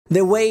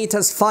The wait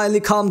has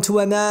finally come to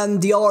an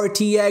end. The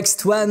RTX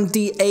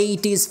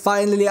 2080 is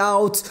finally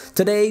out.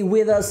 Today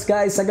with us,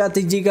 guys, I got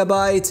the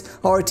Gigabyte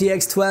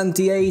RTX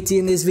 2080.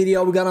 In this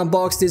video we're gonna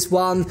unbox this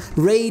one.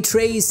 Ray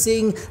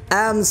tracing,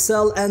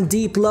 AMCell and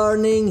deep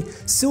learning,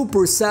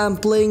 super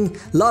sampling,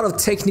 a lot of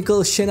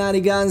technical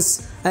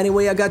shenanigans.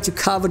 Anyway, I got you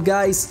covered,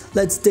 guys.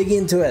 Let's dig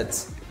into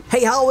it.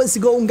 Hey, how is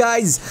it going,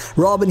 guys?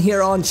 Robin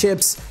here on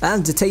Chips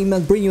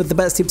Entertainment, bringing you the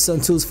best tips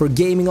and tools for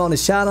gaming on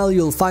his channel.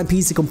 You'll find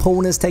PC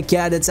components, tech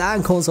gadgets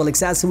and console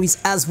accessories,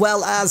 as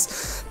well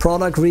as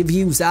product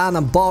reviews and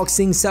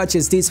unboxings such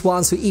as this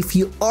one. So if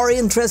you are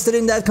interested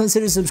in that,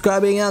 consider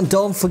subscribing and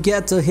don't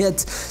forget to hit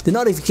the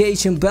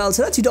notification bell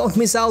so that you don't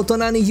miss out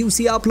on any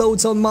UC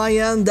uploads on my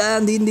end.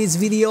 And in this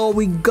video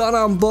we're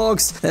gonna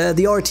unbox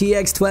the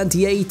RTX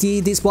 2080,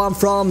 this one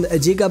from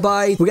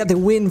Gigabyte. We got the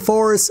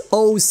Windforce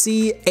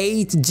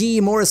OC8G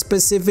more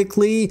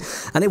specifically,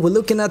 and if we're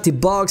looking at the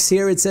box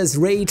here, it says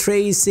ray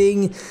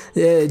tracing,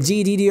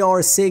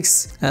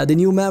 GDDR6, the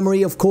new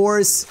memory, of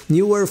course,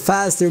 newer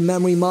faster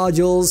memory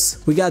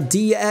modules. We got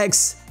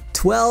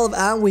DX12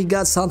 and we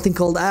got something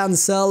called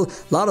AMCell.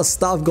 A lot of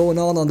stuff going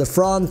on the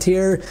front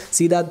here.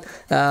 See that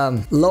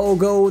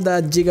logo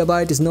that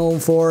Gigabyte is known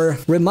for?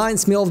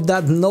 Reminds me of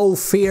that No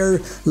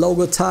Fear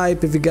logo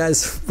type, if you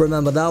guys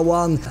remember that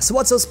one. So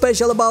what's so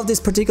special about this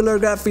particular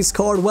graphics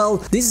card? Well,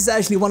 this is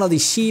actually one of the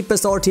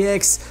cheapest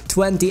RTX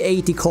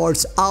 2080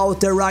 cards out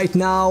there right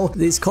now.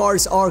 These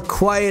cards are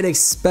quite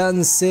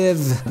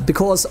expensive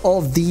because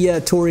of the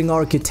Turing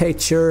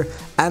architecture.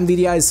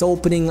 Nvidia is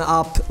opening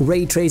up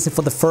ray tracing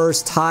for the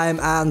first time,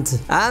 and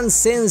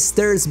since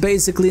there's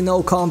basically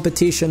no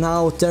competition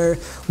out there,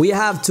 we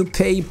have to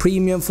pay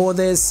premium for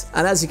this.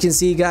 And as you can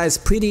see, guys,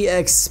 pretty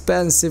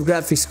expensive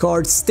graphics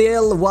card.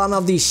 Still one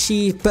of the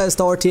cheapest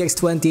RTX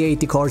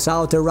 2080 cards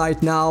out there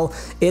right now.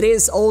 It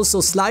is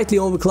also slightly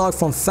overclocked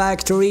from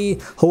factory.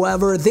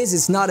 However, this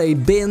is not a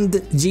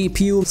binned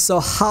GPU, so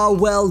how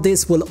well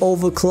this will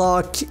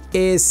overclock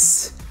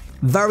is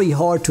very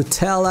hard to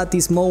tell at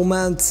this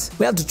moment.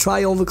 We have to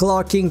try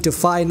overclocking to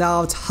find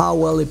out how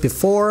well it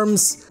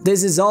performs.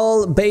 This is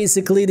all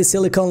basically the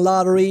silicon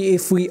lottery.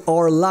 If we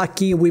are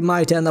lucky, we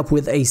might end up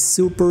with a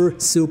super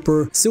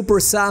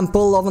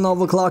sample of an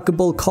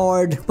overclockable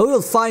card, but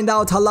we'll find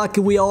out how lucky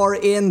we are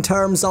in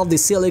terms of the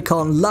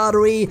silicon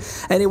lottery.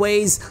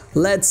 Anyways,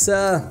 let's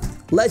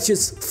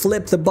just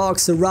flip the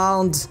box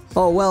around.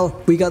 Oh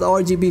well, we got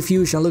RGB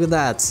Fusion, look at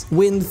that.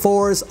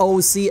 Windforce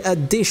OC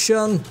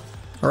edition.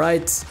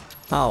 Alright.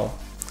 Oh,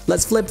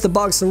 let's flip the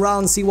box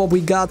around, see what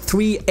we got.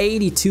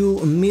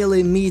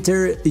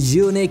 382mm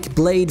unique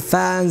blade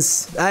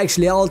fans,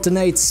 actually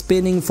alternate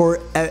spinning for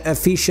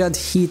efficient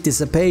heat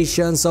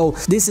dissipation. So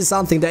this is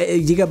something that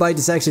Gigabyte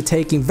is actually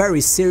taking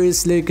very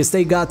seriously, because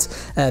they got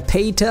a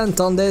patent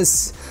on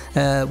this.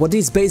 What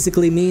this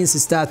basically means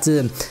is that,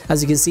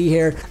 as you can see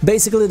here,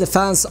 basically the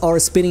fans are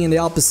spinning in the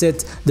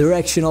opposite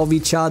direction of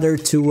each other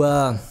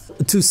to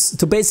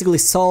basically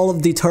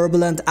solve the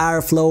turbulent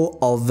airflow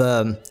of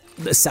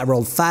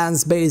several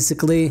fans,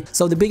 basically.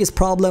 So the biggest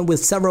problem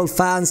with several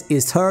fans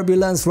is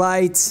turbulence,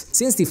 right?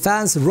 Since the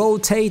fans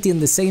rotate in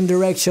the same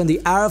direction,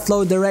 the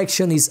airflow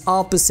direction is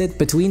opposite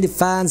between the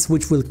fans,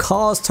 which will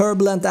cause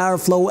turbulent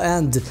airflow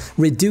and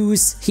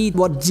reduce heat.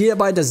 What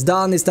Gigabyte has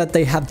done is that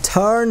they have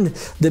turned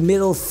the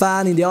middle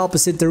fan in the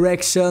opposite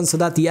direction so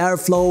that the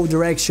airflow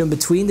direction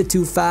between the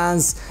two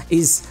fans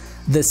is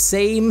the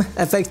same,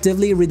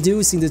 effectively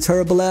reducing the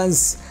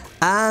turbulence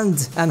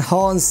and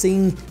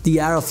enhancing the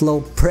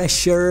airflow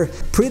pressure.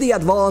 Pretty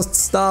advanced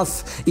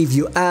stuff if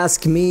you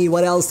ask me.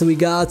 What else do we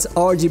got?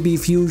 RGB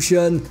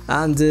Fusion,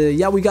 and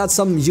yeah, we got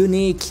some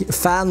unique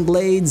fan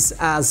blades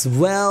as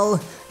well.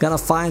 Gonna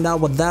find out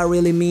what that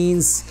really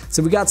means.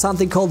 So we got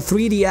something called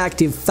 3D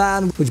active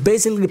fan, which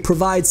basically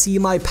provides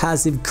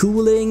semi-passive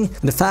cooling.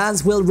 The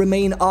fans will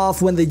remain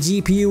off when the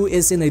GPU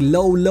is in a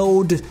low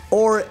load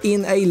or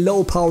in a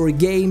low power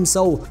game.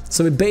 So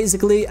it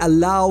basically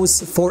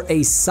allows for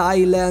a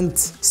silent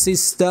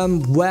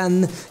system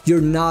when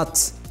you're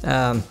not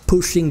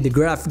pushing the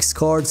graphics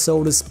card,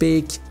 so to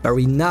speak.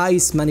 Very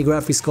nice. Many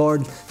graphics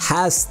card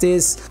has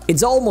this.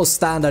 It's almost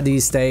standard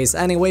these days.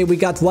 Anyway, we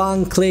got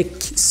one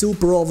click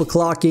super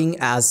overclocking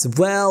as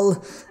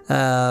well,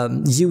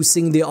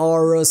 using the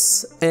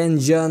Aorus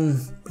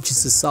engine, which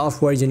is the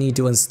software you need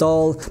to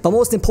install. But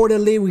most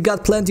importantly, we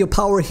got plenty of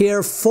power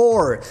here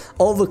for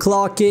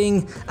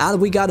overclocking, and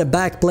we got a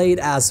backplate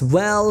as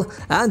well.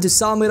 And to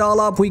sum it all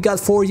up, we got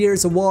 4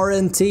 years of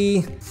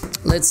warranty.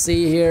 Let's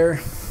see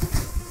here.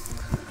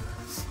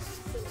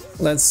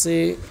 Let's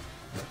see.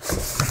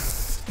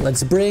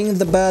 Let's bring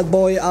the bad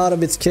boy out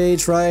of its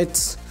cage, right?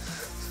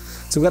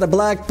 So we got a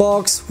black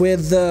box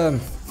with a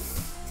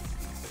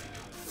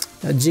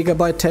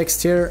Gigabyte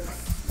text here.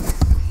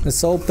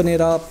 Let's open it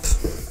up.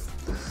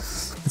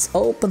 Let's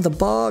open the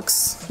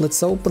box.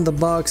 Let's open the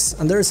box.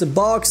 And there's a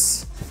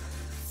box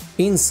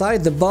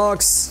inside the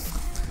box.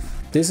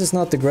 This is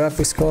not the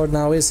graphics card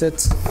now, is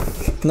it?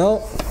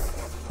 No,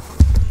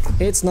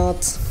 it's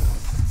not.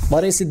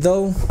 What is it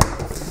though?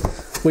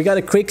 We got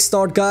a quick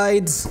start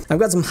guide. I've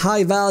got some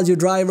high value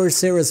drivers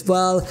here as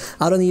well.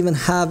 I don't even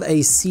have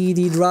a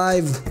CD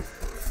drive,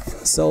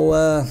 so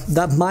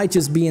that might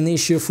just be an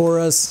issue for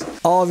us.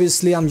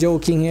 Obviously, I'm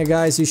joking here,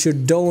 guys. You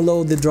should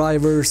download the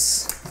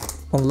drivers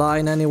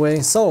online anyway.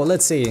 So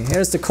let's see.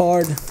 Here's the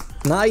card.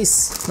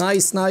 Nice,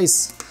 nice,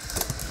 nice.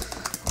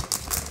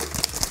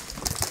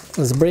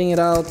 Let's bring it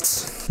out.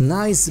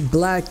 Nice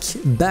black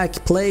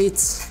back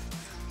plate.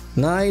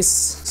 Nice.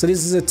 So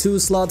this is a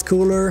 2-slot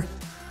cooler.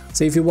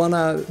 So if you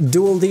wanna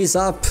dual these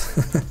up,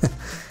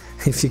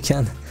 if you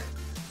can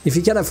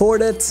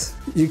afford it,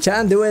 you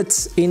can do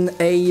it in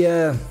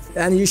a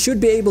and you should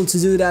be able to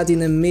do that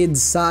in a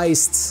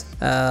mid-sized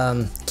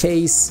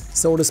case,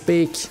 so to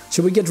speak.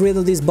 Should we get rid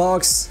of this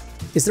box?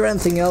 Is there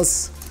anything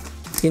else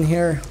in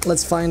here?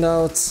 Let's find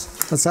out.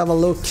 Let's have a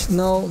look.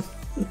 No,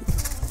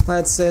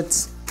 that's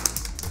it.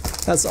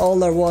 That's all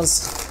there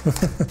was.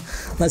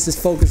 Let's just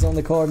focus on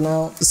the card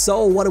now.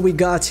 So what do we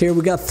got here?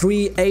 We got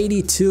 3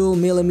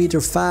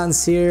 82mm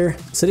fans here.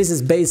 So this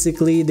is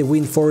basically the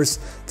Windforce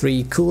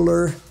 3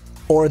 cooler,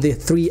 or the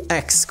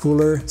 3X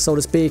cooler, so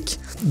to speak.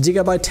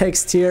 Gigabyte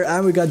text here,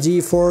 and we got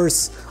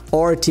GeForce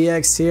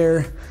RTX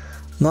here.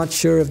 Not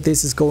sure if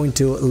this is going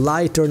to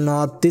light or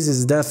not. This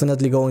is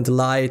definitely going to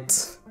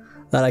light,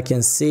 that I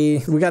can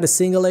see. We got a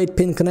single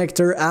 8-pin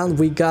connector, and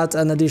we got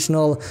an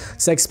additional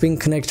 6-pin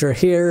connector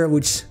here,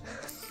 which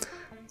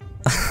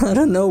I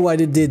don't know why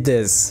they did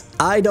this.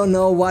 I don't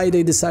know why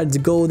they decided to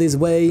go this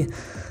way,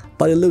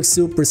 but it looks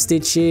super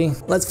stitchy.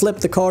 Let's flip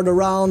the card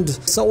around.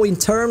 So in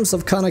terms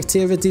of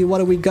connectivity, what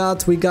do we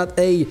got? We got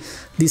a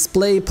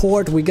display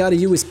port, we got a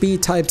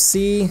USB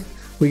Type-C,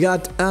 we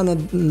got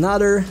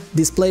another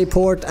display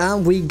port,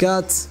 and we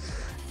got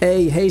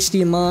a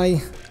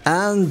HDMI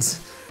and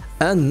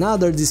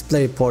another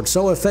display port.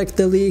 So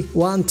effectively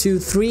 1, 2,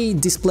 3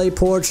 display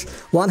ports,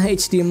 1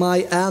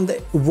 HDMI and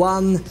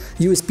 1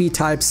 USB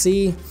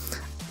Type-C.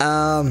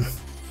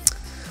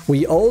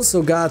 We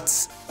also got,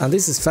 and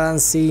this is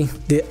fancy,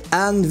 the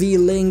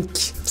NVLink.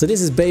 So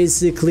this is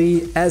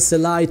basically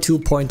SLI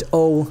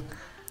 2.0.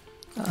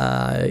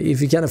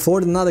 If you can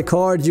afford another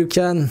card, you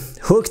can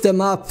hook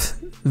them up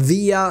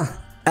via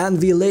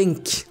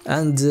NVLink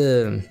and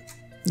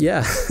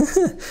yeah,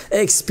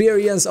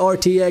 experience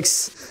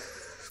RTX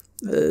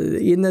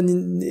in a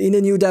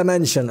new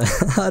dimension.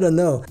 I don't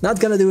know.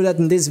 Not gonna do that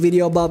in this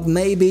video, but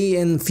maybe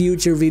in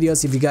future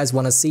videos if you guys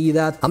want to see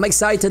that. I'm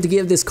excited to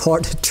give this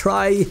card a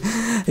try.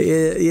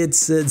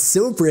 It's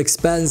super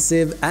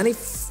expensive, and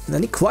it's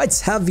quite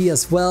heavy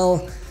as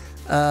well.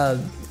 I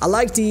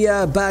like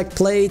the back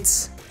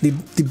plate. The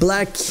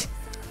black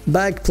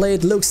back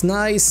plate looks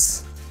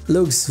nice,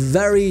 looks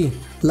very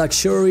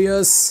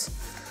luxurious,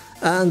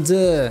 and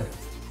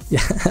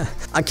yeah,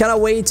 I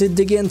cannot wait to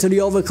dig into the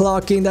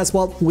overclocking. That's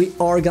what we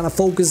are gonna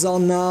focus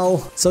on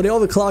now. So the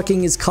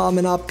overclocking is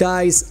coming up,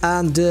 guys,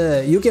 and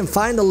you can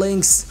find the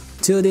links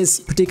to this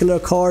particular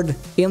card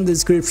in the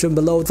description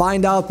below.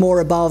 Find out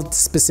more about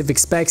specific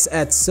specs,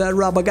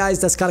 etc. But guys,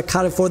 that's gonna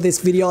cut it for this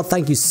video.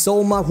 Thank you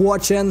so much for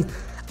watching,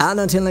 and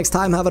until next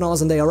time, have an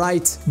awesome day.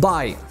 Alright,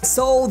 bye.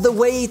 So the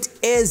wait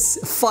is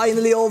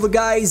finally over,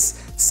 guys.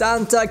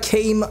 Santa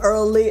came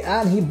early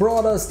and he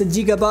brought us the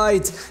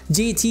Gigabyte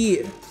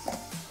GT.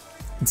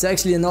 It's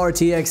actually an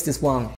RTX, this one.